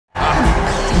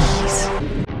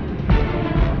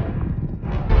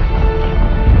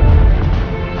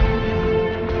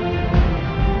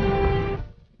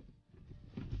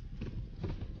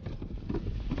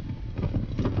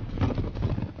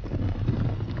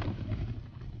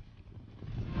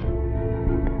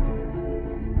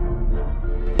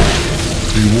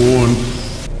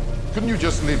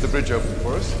just leave the bridge open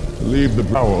for us? Leave the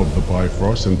power of the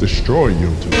Bifrost and destroy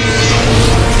Jotun.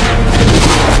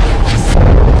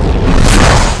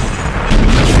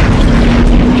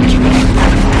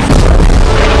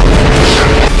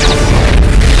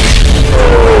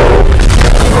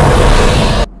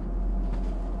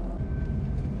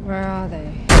 Where are they?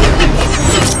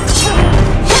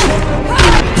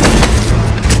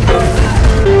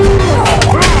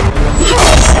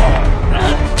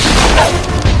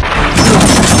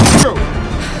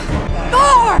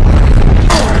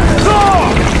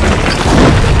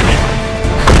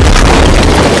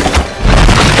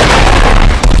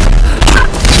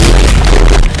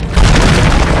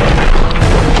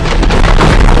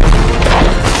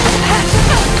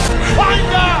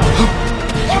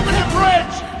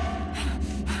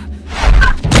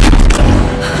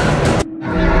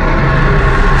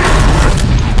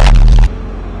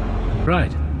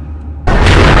 Right.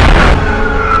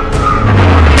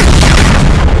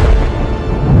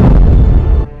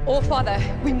 Oh, Father,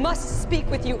 we must speak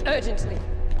with you urgently.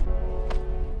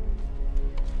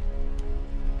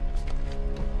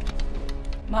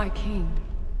 My king,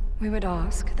 we would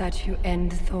ask that you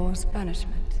end Thor's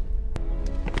banishment.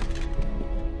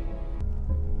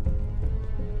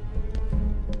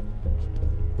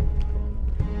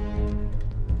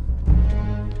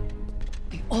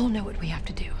 We all know what we have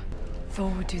to do. Thor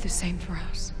would do the same for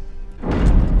us.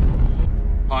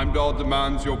 Heimdall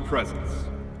demands your presence.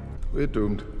 We're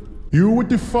doomed. You would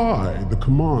defy the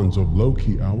commands of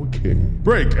Loki, our king.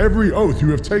 Break every oath you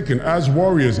have taken as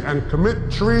warriors and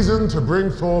commit treason to bring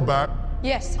Thor back.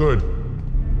 Yes. Good.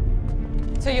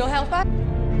 So you'll help us?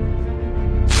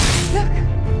 Look!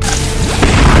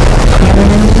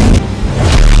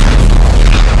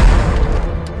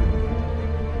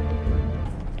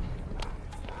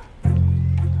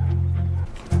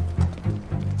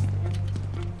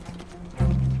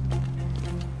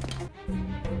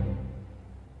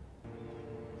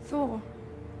 Thor,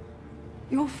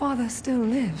 your father still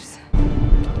lives.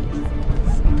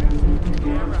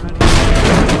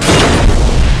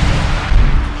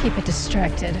 Keep it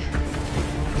distracted.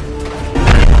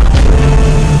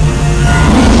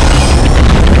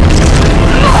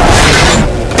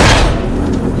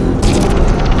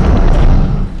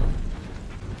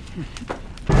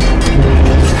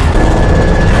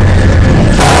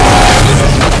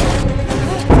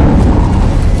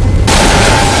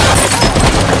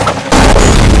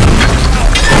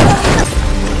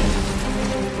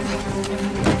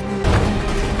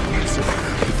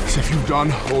 Have you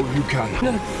done all you can?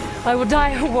 No, I will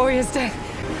die a warrior's death.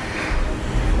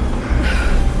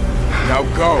 Now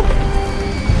go!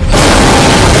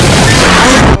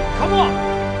 Come on!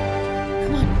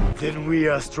 Then we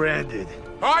are stranded.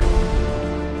 Hot!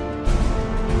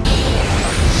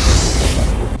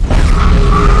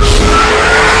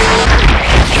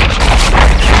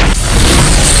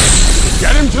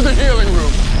 Get him to the healing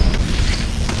room!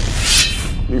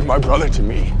 Leave my brother to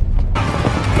me.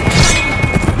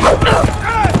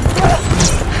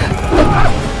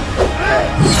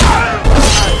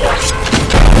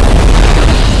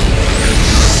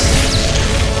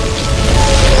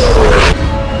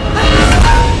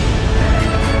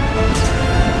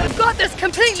 Got this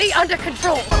completely under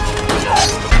control.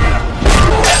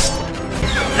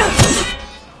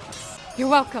 You're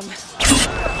welcome.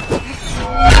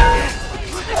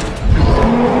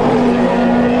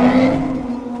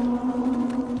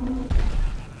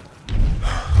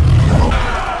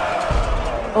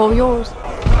 All yours.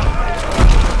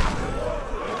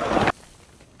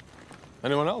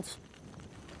 Anyone else?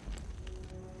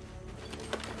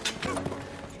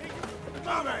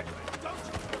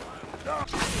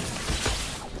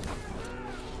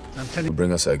 I'm telling you.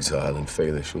 Bring us exile, and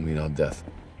failure shall mean our death.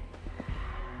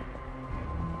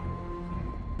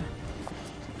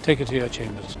 Take it to your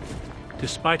chambers.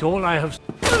 Despite all I have...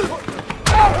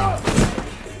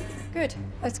 Good,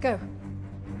 let's go.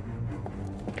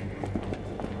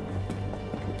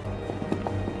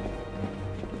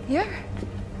 Here?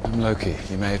 I'm Loki.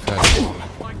 You may have heard of me.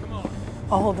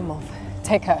 I'll hold them off.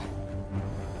 Take her.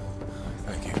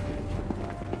 Thank you.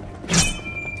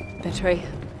 Betray,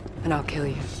 and I'll kill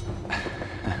you.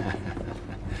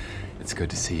 It's good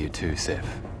to see you too, Sif.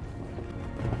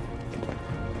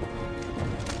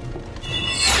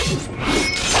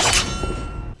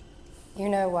 You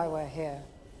know why we're here.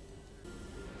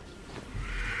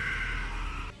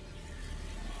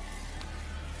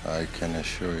 I can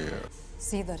assure you.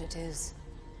 See that it is.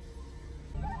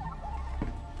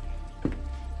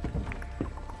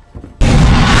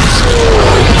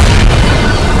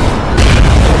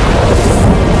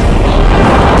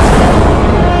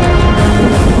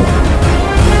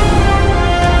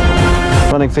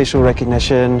 facial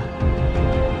recognition.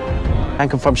 And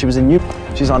confirm she was in New.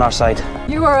 She's on our side.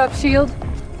 You are up, Shield.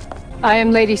 I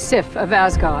am Lady Sif of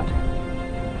Asgard.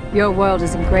 Your world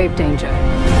is in grave danger.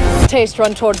 Taste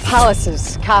run toward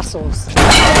palaces, castles.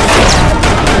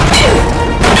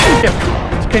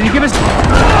 Can you give us...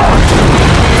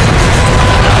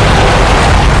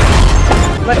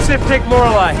 Let Sif take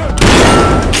Lorelei.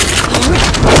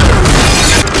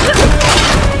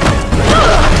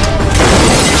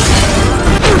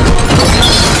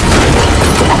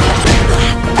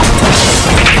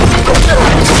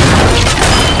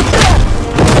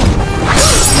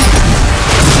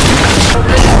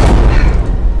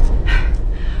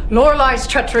 Lorelei's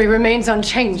treachery remains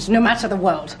unchanged, no matter the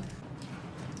world.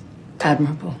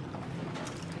 Admirable.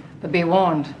 But be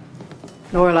warned,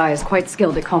 Lorelei is quite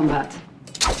skilled at combat.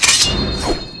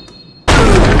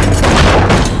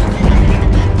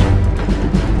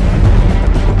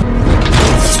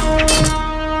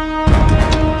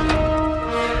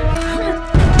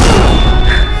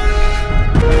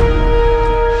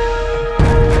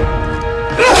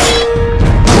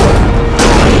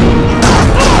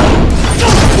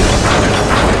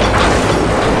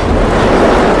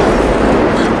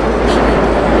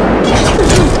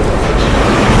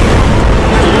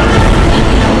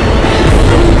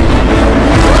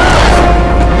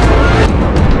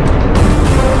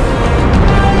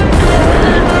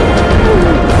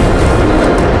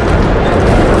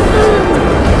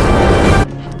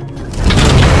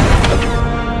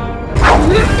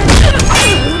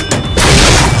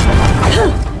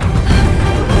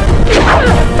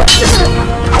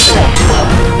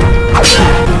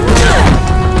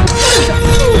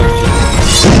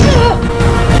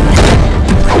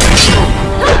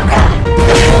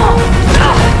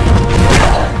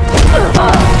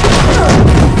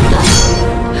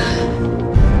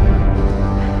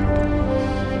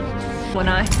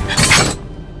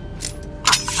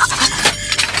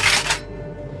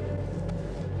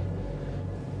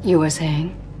 You were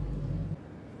saying?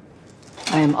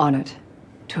 I am honored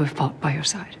to have fought by your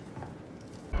side.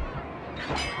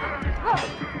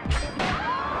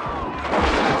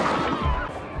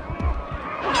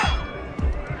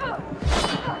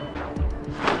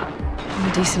 I'm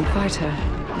a decent fighter.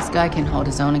 This guy can hold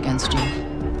his own against you.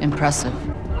 Impressive.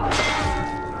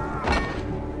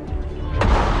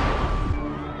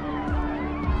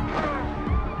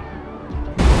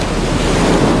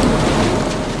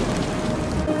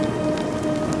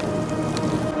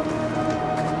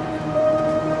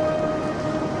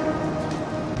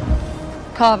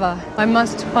 Kava. I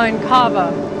must find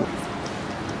Kava.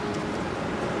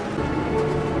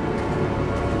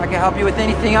 I can help you with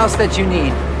anything else that you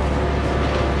need.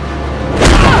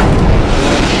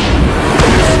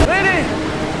 Lady!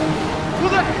 Who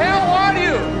the hell are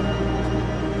you?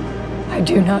 I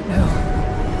do not know.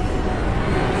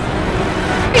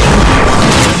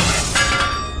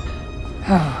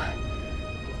 Oh.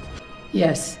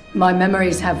 Yes, my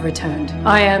memories have returned.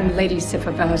 I am Lady Sif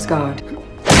of Asgard.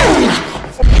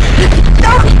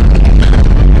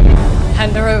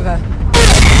 Hand her over.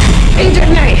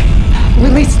 Indignate!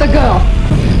 Release the girl.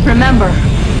 Remember.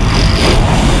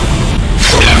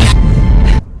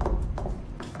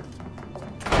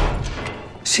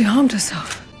 She harmed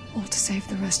herself, all to save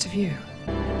the rest of you.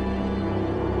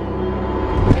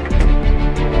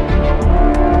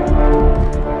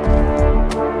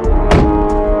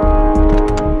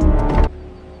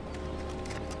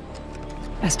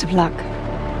 Best of luck,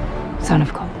 son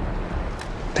of Cole.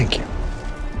 Thank you.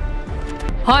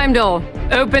 Heimdall,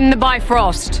 open the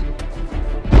Bifrost.